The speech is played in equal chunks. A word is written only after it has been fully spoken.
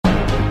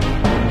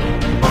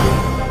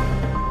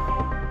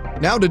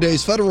Now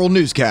today's Federal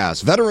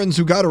Newscast. Veterans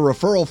who got a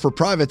referral for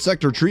private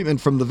sector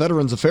treatment from the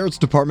Veterans Affairs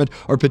Department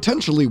are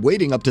potentially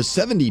waiting up to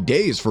 70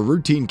 days for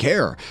routine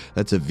care.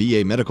 That's if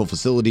VA medical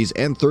facilities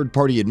and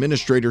third-party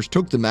administrators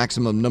took the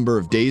maximum number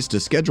of days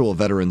to schedule a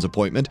veteran's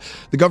appointment.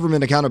 The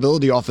Government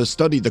Accountability Office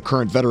studied the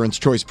current Veterans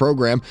Choice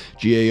Program.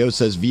 GAO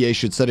says VA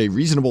should set a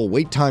reasonable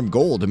wait time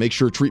goal to make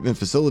sure treatment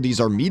facilities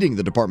are meeting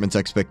the department's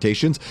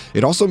expectations.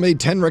 It also made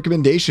 10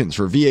 recommendations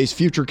for VA's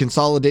future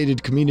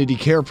Consolidated Community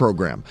Care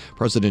Program.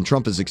 President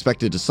Trump is expected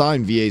to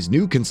sign VA's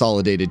new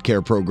Consolidated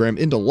Care Program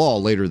into law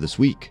later this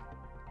week.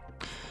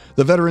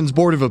 The Veterans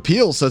Board of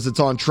Appeals says it's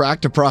on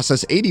track to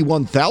process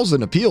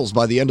 81,000 appeals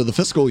by the end of the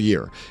fiscal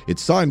year.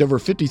 It's signed over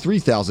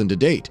 53,000 to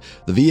date.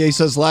 The VA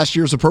says last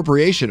year's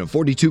appropriation of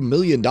 $42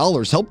 million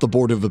helped the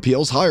Board of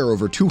Appeals hire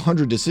over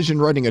 200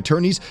 decision-writing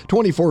attorneys,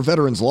 24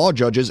 veterans law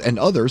judges, and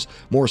others.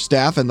 More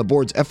staff and the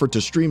board's effort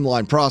to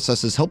streamline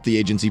processes helped the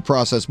agency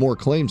process more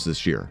claims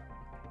this year.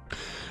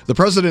 The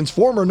president's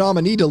former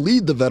nominee to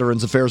lead the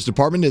Veterans Affairs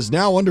Department is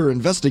now under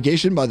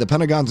investigation by the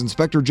Pentagon's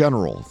Inspector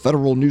General.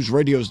 Federal News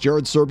Radio's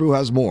Jared Serbu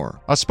has more.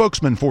 A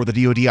spokesman for the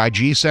DoD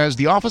IG says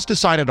the office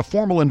decided a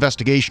formal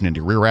investigation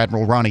into Rear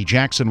Admiral Ronnie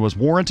Jackson was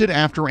warranted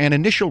after an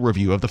initial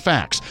review of the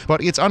facts,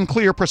 but it's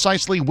unclear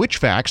precisely which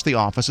facts the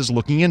office is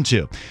looking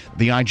into.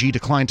 The IG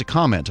declined to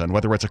comment on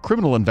whether it's a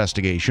criminal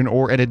investigation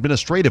or an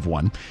administrative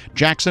one.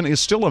 Jackson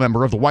is still a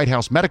member of the White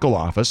House Medical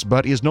Office,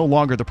 but is no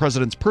longer the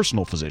president's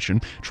personal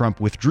physician.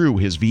 Trump withdrew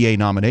his VA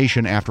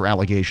nomination after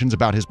allegations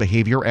about his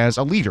behavior as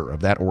a leader of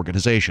that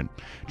organization.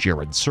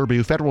 Jared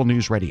Serbu, Federal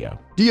News Radio.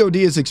 DoD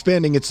is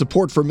expanding its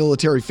support for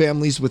military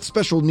families with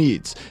special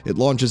needs. It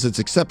launches its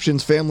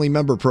Exceptions Family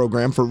Member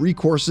Program for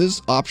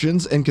recourses,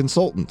 options, and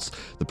consultants.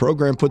 The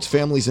program puts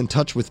families in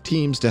touch with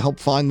teams to help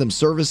find them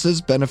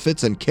services,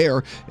 benefits, and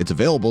care. It's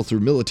available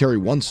through Military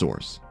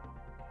OneSource.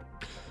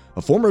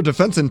 A former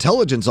defense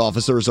intelligence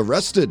officer is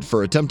arrested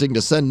for attempting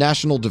to send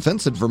national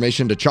defense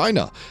information to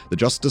China. The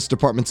Justice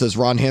Department says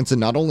Ron Hansen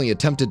not only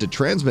attempted to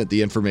transmit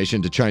the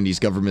information to Chinese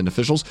government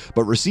officials,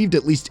 but received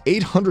at least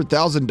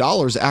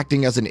 $800,000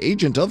 acting as an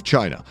agent of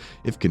China.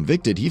 If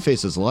convicted, he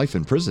faces life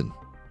in prison.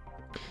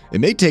 It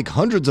may take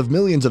hundreds of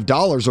millions of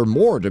dollars or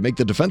more to make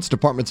the Defense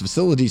Department's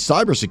facilities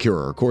cyber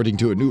secure, according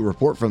to a new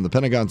report from the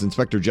Pentagon's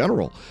Inspector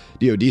General.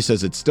 DoD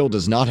says it still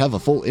does not have a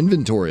full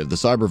inventory of the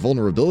cyber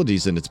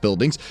vulnerabilities in its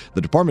buildings. The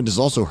department is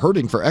also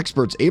hurting for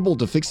experts able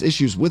to fix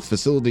issues with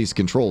facilities'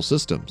 control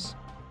systems.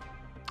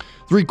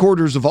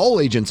 3/4 of all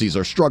agencies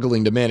are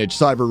struggling to manage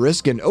cyber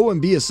risk, and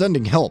OMB is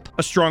sending help.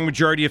 A strong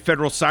majority of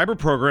federal cyber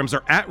programs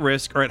are at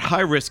risk or at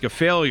high risk of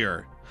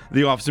failure.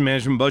 The Office of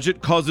Management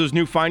Budget calls those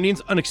new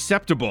findings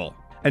unacceptable.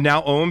 And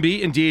now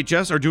OMB and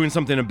DHS are doing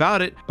something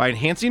about it by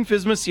enhancing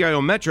FISMA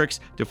CIO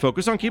metrics to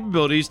focus on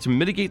capabilities to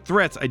mitigate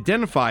threats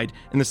identified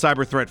in the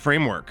Cyber Threat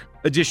Framework.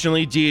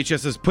 Additionally,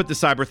 DHS has put the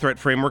Cyber Threat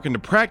Framework into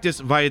practice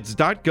via its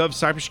 .gov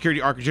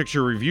Cybersecurity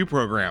Architecture Review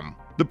Program.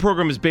 The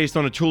program is based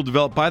on a tool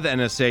developed by the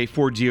NSA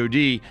for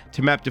DoD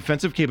to map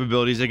defensive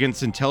capabilities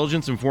against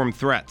intelligence-informed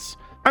threats.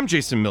 I'm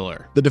Jason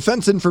Miller. The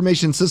Defense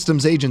Information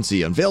Systems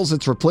Agency unveils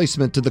its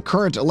replacement to the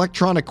current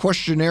Electronic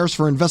Questionnaires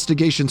for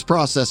Investigations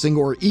Processing,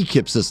 or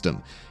EQIP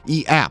system.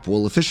 EAP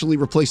will officially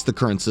replace the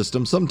current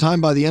system sometime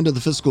by the end of the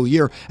fiscal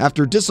year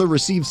after DISA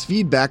receives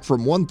feedback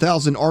from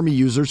 1,000 Army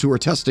users who are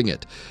testing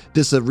it.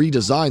 DISA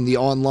redesigned the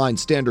online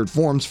standard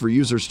forms for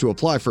users to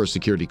apply for a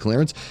security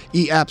clearance.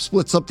 EAP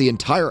splits up the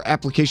entire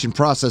application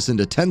process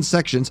into 10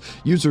 sections.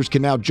 Users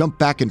can now jump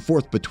back and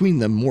forth between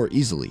them more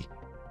easily.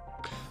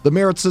 The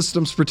Merit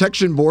Systems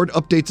Protection Board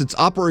updates its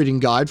operating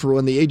guide for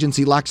when the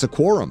agency lacks a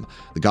quorum.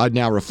 The guide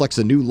now reflects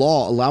a new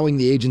law allowing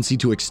the agency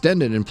to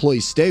extend an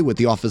employee's stay with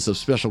the Office of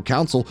Special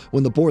Counsel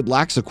when the board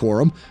lacks a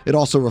quorum. It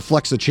also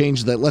reflects a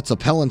change that lets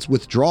appellants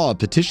withdraw a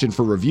petition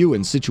for review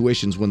in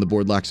situations when the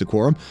board lacks a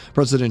quorum.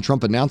 President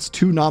Trump announced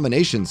 2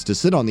 nominations to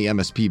sit on the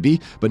MSPB,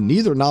 but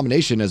neither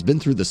nomination has been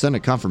through the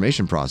Senate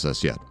confirmation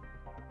process yet.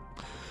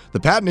 The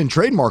Patent and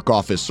Trademark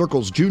Office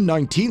circles June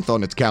 19th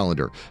on its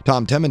calendar.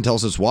 Tom Temin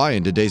tells us why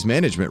in today's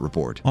management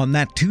report. On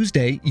that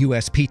Tuesday,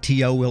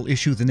 USPTO will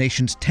issue the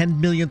nation's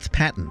 10 millionth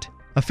patent.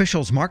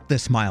 Officials marked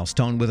this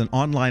milestone with an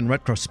online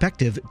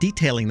retrospective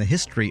detailing the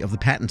history of the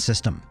patent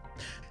system.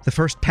 The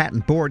first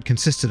patent board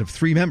consisted of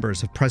 3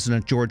 members of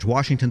President George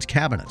Washington's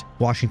cabinet.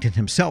 Washington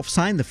himself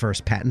signed the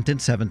first patent in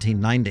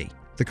 1790.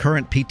 The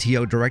current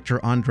PTO director,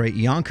 Andrei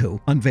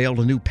Iancu, unveiled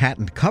a new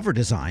patent cover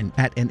design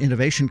at an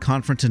innovation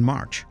conference in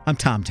March. I'm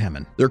Tom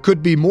Temin. There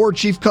could be more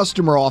chief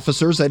customer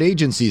officers at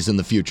agencies in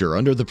the future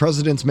under the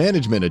president's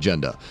management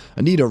agenda.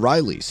 Anita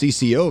Riley,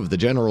 CCO of the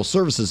General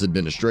Services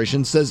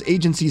Administration, says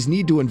agencies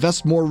need to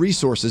invest more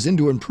resources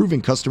into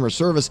improving customer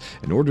service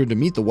in order to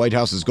meet the White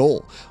House's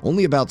goal.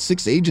 Only about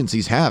 6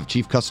 agencies have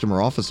chief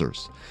customer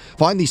officers.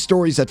 Find these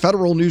stories at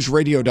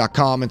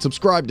federalnewsradio.com and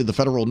subscribe to the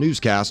Federal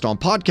Newscast on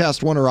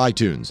Podcast One or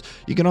iTunes.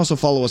 You can also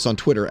follow us on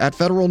Twitter at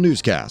Federal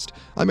Newscast.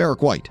 I'm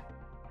Eric White.